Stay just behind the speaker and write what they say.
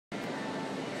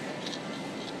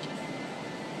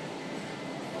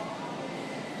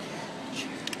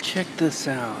Check this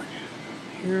out.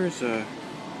 Here's a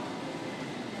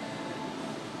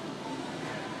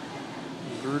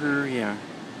inverter, yeah.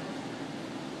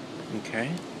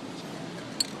 Okay.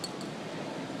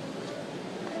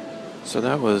 So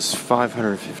that was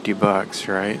 550 bucks,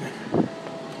 right?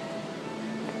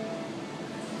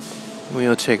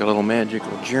 We'll take a little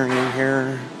magical journey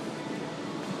here.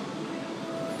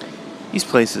 These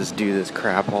places do this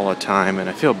crap all the time, and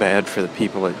I feel bad for the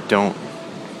people that don't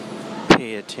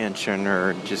pay attention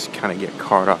or just kind of get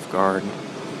caught off guard.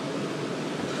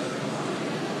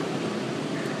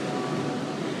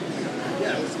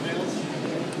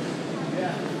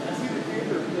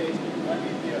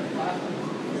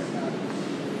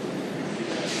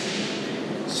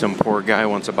 Some poor guy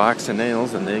wants a box of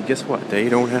nails, and they guess what? They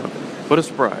don't have it. What a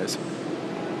surprise.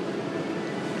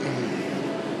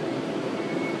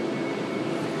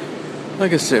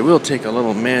 Like I said, we'll take a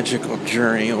little magical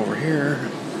journey over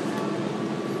here.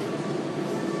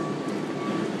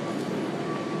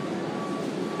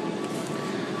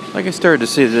 Like I started to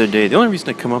say the other day, the only reason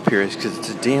I come up here is because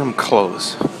it's damn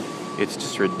close. It's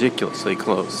just ridiculously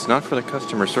close. It's not for the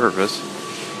customer service.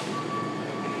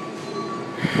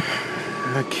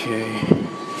 Okay.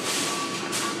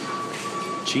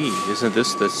 Gee, isn't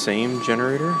this the same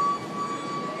generator?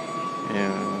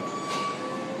 And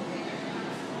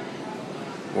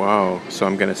wow, so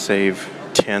I'm gonna save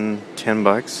 10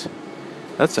 bucks?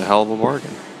 That's a hell of a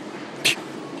bargain.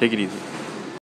 Take it easy.